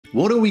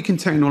What a week in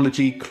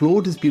technology.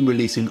 Claude has been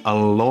releasing a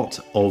lot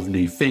of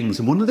new things,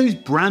 and one of those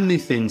brand new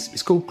things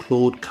is called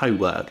Claude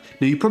Cowork.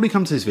 Now, you probably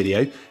come to this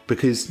video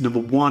because number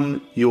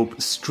one, you're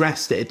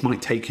stressed that it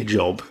might take your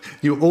job.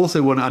 You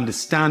also want to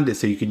understand it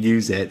so you can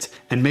use it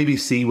and maybe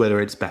see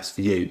whether it's best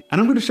for you. And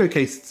I'm going to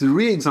showcase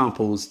 3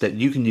 examples that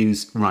you can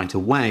use right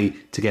away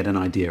to get an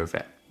idea of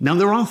it. Now,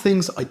 there are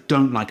things I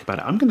don't like about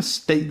it. I'm going to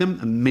state them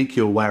and make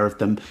you aware of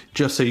them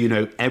just so you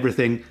know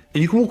everything.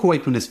 And you can walk away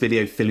from this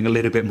video feeling a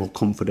little bit more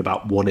confident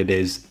about what it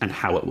is and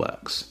how it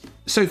works.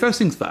 So first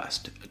things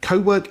first,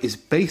 Cowork is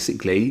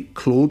basically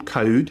Claude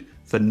code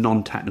for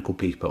non-technical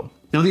people.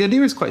 Now, the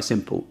idea is quite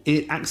simple.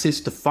 It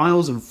accesses the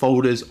files and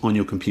folders on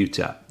your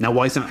computer. Now,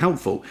 why is that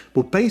helpful?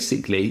 Well,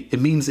 basically, it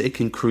means that it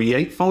can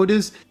create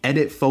folders,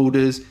 edit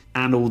folders,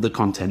 and all the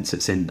contents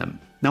that's in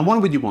them. Now, why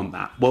would you want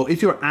that? Well,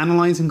 if you're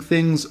analyzing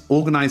things,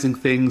 organizing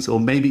things, or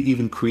maybe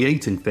even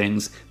creating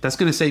things, that's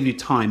going to save you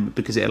time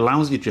because it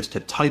allows you just to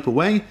type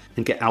away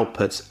and get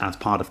outputs as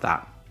part of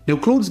that. Now,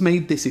 Claude's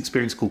made this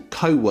experience called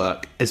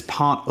Cowork as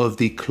part of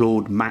the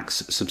Claude Max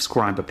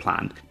subscriber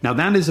plan. Now,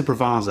 that is a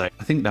proviso.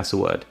 I think that's a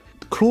word.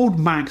 Claude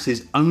Max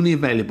is only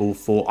available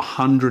for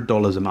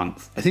 $100 a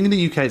month. I think in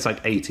the UK it's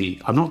like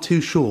 80. I'm not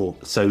too sure,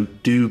 so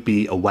do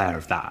be aware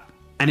of that.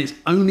 And it's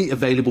only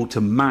available to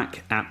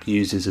Mac app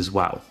users as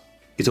well.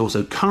 It's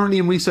also currently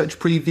in research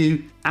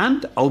preview,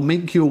 and I'll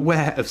make you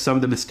aware of some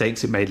of the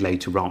mistakes it made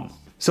later on.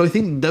 So I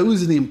think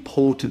those are the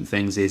important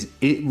things. Is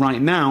it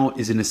right now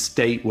is in a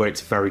state where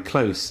it's very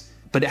close,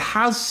 but it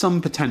has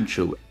some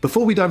potential.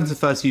 Before we dive into the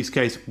first use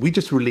case, we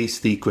just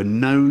released the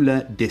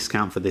granola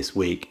discount for this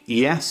week.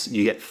 Yes,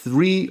 you get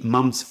 3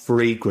 months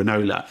free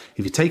granola.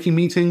 If you're taking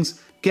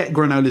meetings, get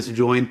granola to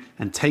join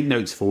and take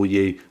notes for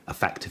you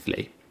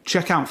effectively.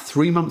 Check out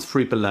 3 months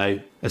free below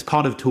as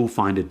part of Tool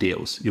Finder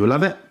deals. You'll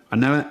love it. I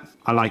know it.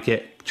 I like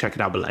it. Check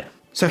it out below.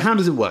 So how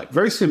does it work?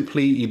 Very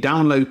simply, you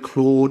download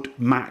Claude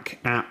Mac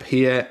app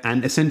here,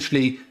 and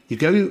essentially you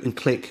go and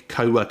click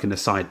Cowork in the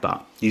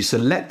sidebar. You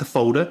select the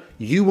folder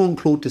you want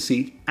Claude to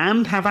see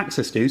and have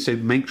access to, so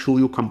make sure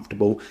you're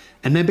comfortable.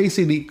 And then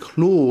basically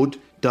Claude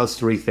does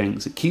 3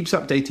 things. It keeps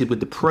updated with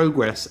the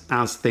progress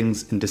as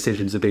things and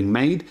decisions are being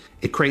made.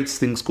 It creates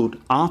things called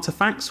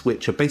artifacts,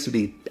 which are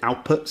basically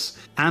outputs,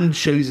 and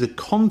shows the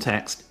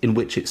context in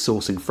which it's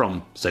sourcing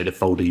from, so the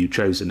folder you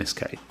chose in this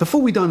case.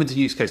 Before we dive into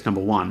use case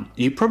number 1,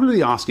 you're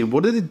probably asking,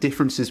 what are the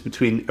differences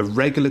between a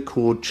regular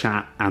Claude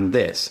chat and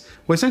this?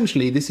 Well,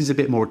 essentially, this is a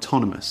bit more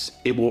autonomous.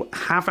 It will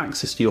have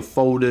access to your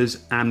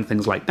folders and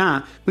things like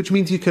that, which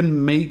means you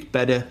can make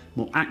better,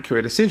 more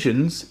accurate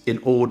decisions in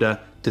order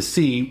to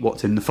see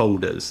what's in the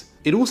folders.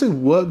 It also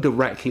works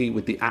directly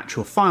with the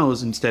actual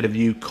files instead of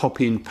you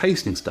copying and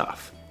pasting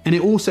stuff. And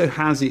it also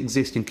has the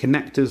existing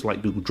connectors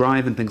like Google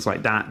Drive and things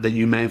like that that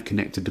you may have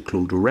connected to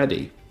Claude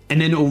already.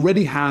 And then it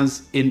already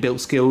has inbuilt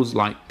skills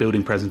like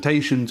building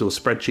presentations or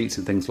spreadsheets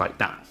and things like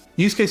that.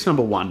 Use case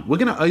number 1, we're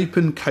going to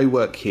open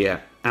Cowork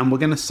here and we're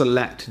going to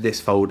select this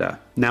folder.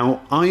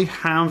 Now, I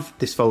have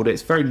this folder,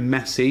 it's very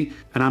messy,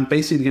 and I'm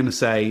basically going to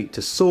say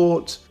to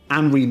sort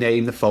and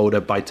rename the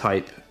folder by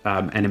type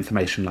and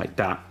information like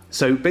that.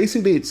 So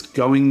basically it's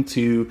going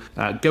to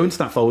go into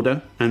that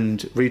folder and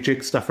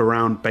rejig stuff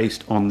around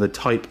based on the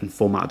type and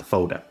format of the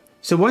folder.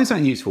 So why is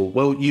that useful?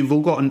 Well, you've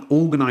all got an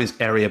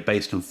organized area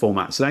based on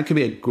format. So that could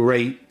be a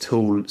great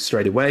tool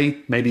straight away.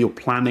 Maybe you're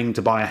planning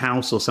to buy a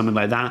house or something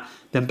like that.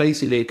 Then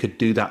basically it could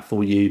do that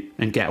for you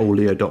and get all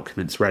your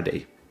documents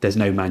ready. There's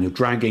no manual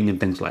dragging and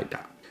things like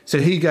that. So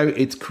here you go,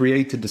 it's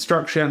created the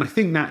structure, and I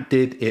think that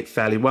did it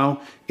fairly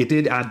well. It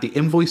did add the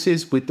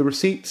invoices with the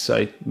receipts,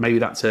 so maybe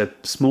that's a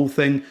small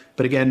thing,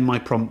 but again, my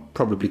prompt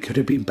probably could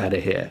have been better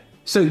here.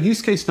 So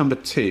use case number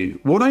 2,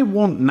 what I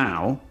want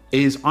now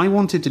is I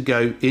wanted to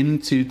go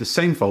into the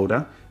same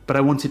folder, but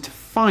I wanted to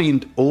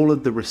find all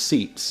of the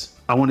receipts.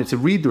 I wanted to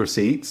read the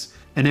receipts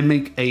and then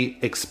make a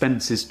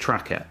expenses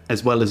tracker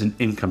as well as an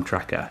income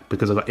tracker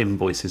because I've got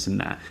invoices in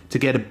there to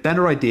get a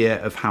better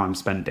idea of how I'm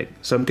spending.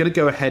 So I'm going to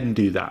go ahead and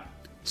do that.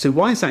 So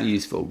why is that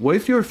useful? Well,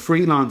 if you're a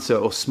freelancer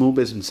or small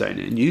business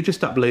owner and you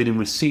just uploading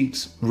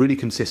receipts really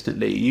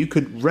consistently, you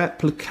could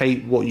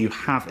replicate what you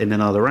have in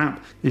another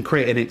app and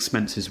create an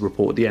expenses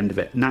report at the end of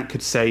it. And that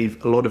could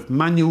save a lot of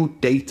manual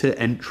data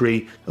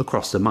entry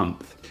across the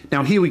month.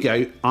 Now, here we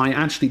go. I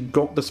actually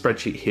got the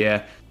spreadsheet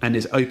here and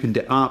it's opened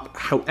it up.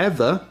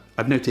 However,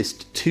 I've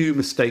noticed 2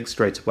 mistakes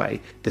straight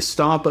away. The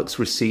Starbucks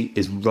receipt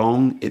is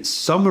wrong. It's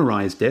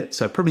summarized it,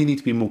 so I probably need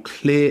to be more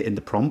clear in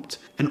the prompt.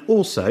 And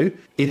also,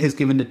 it has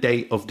given the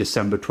date of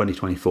December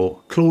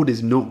 2024. Claude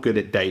is not good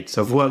at dates,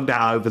 so I've worked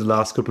out over the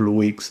last couple of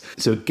weeks.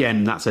 So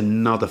again, that's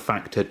another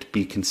factor to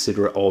be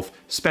considerate of,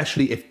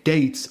 especially if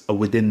dates are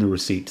within the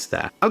receipts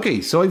there.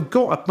 Okay, so I've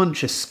got a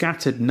bunch of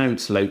scattered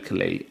notes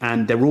locally,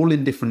 and they're all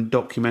in different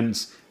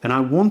documents. And I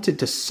wanted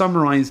to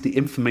summarize the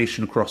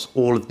information across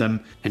all of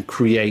them and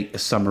create a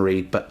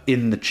summary, but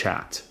in the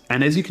chat.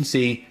 And as you can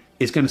see,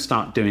 it's going to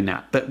start doing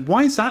that. But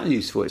why is that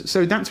useful?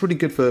 So that's really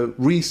good for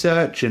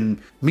research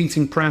and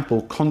meeting prep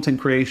or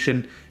content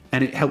creation.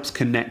 and it helps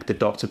connect the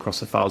dots across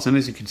the files. And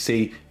as you can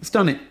see, it's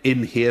done it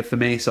in here for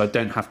me, so I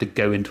don't have to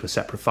go into a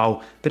separate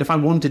file. But if I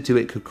wanted to,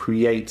 it could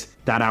create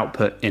that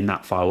output in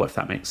that file, if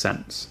that makes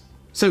sense.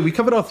 So we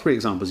covered our 3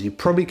 examples. You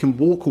probably can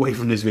walk away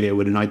from this video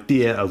with an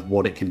idea of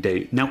what it can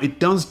do. Now, it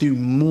does do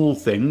more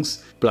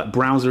things, like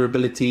browser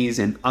abilities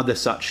and other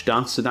such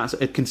stuff. So that's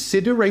a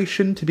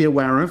consideration to be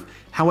aware of.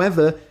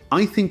 However,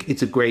 I think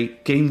it's a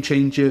great game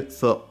changer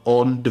for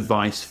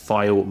on-device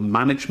file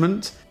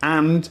management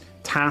and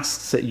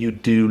tasks that you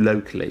do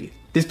locally.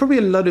 There's probably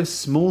a lot of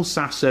small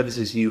SaaS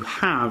services you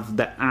have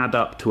that add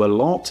up to a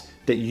lot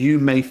that you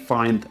may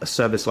find a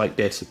service like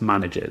this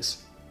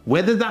manages.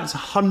 Whether that's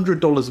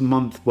 $100 a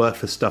month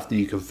worth of stuff that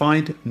you can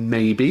find,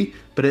 maybe,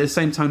 but at the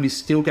same time, you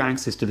still get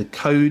access to the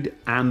code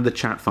and the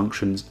chat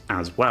functions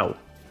as well.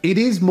 It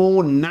is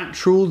more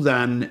natural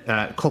than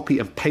copy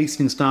and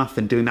pasting stuff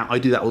and doing that. I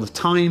do that all the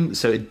time,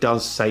 so it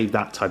does save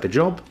that type of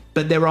job,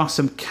 but there are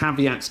some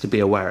caveats to be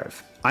aware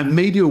of. I've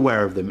made you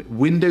aware of them.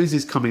 Windows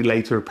is coming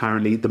later,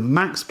 apparently. The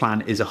max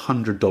plan is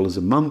 $100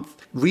 a month.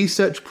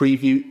 Research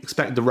preview,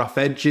 expect the rough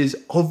edges.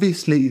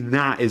 Obviously,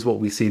 that is what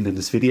we've seen in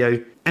this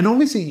video. And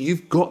obviously,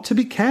 you've got to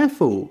be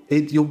careful.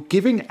 You're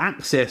giving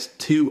access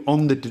to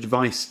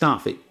on-the-device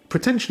stuff. It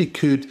potentially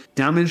could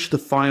damage the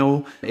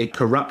file, it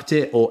corrupt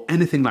it, or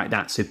anything like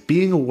that. So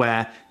being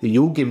aware that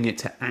you're giving it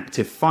to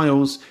active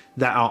files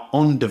that are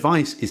on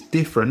device is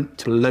different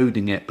to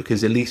loading it,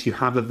 because at least you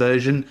have a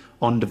version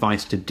on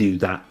device to do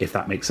that, if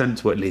that makes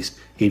sense, or at least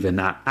even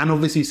that. And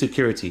obviously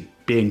security,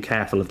 being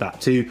careful of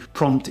that too.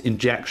 Prompt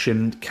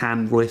injection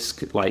can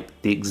risk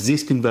like the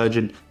existing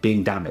version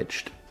being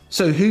damaged.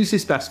 So who's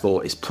this best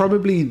for? It's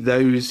probably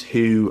those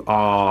who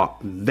are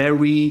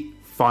very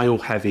file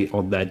heavy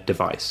on their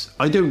device.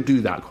 I don't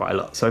do that quite a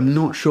lot, so I'm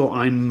not sure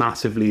I'm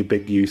massively a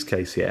big use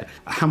case here.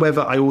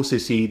 However, I also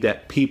see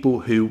that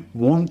people who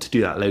want to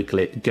do that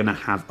locally are going to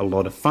have a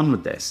lot of fun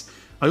with this.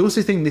 I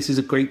also think this is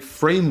a great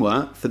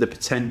framework for the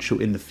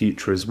potential in the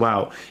future as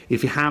well.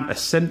 If you have a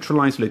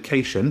centralized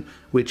location,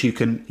 which you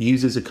can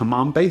use as a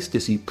command base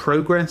to see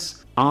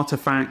progress,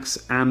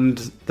 artifacts, and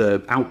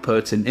the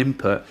output and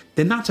input,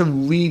 then that's a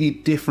really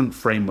different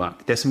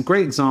framework. There's some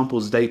great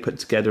examples they put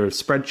together of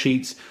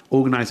spreadsheets,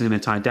 organizing an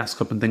entire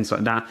desktop and things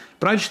like that.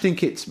 But I just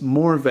think it's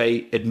more of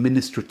a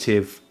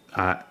administrative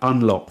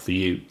unlock for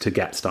you to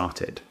get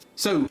started.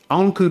 So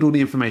I'll include all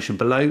the information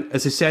below.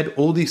 As I said,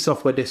 all these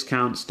software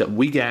discounts that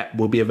we get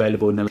will be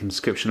available in the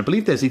description. I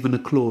believe there's even a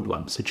Claude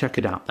one, so check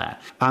it out there.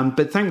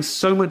 But thanks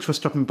so much for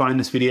stopping by in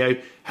this video.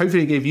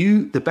 Hopefully it gave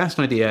you the best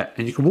idea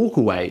and you can walk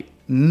away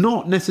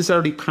not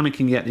necessarily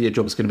panicking yet that your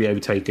job is going to be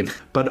overtaken,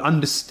 but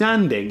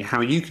understanding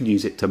how you can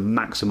use it to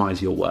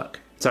maximize your work.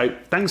 So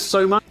thanks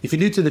so much. If you're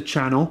new to the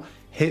channel,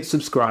 hit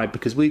subscribe,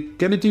 because we're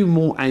going to do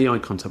more AI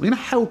content. We're going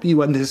to help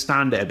you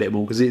understand it a bit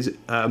more, because it's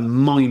a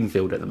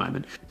minefield at the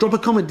moment. Drop a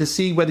comment to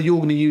see whether you're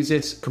going to use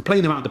this,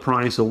 complain about the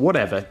price or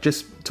whatever.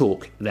 Just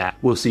talk there.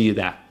 We'll see you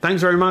there.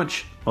 Thanks very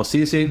much. I'll see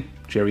you soon.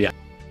 Cheerio.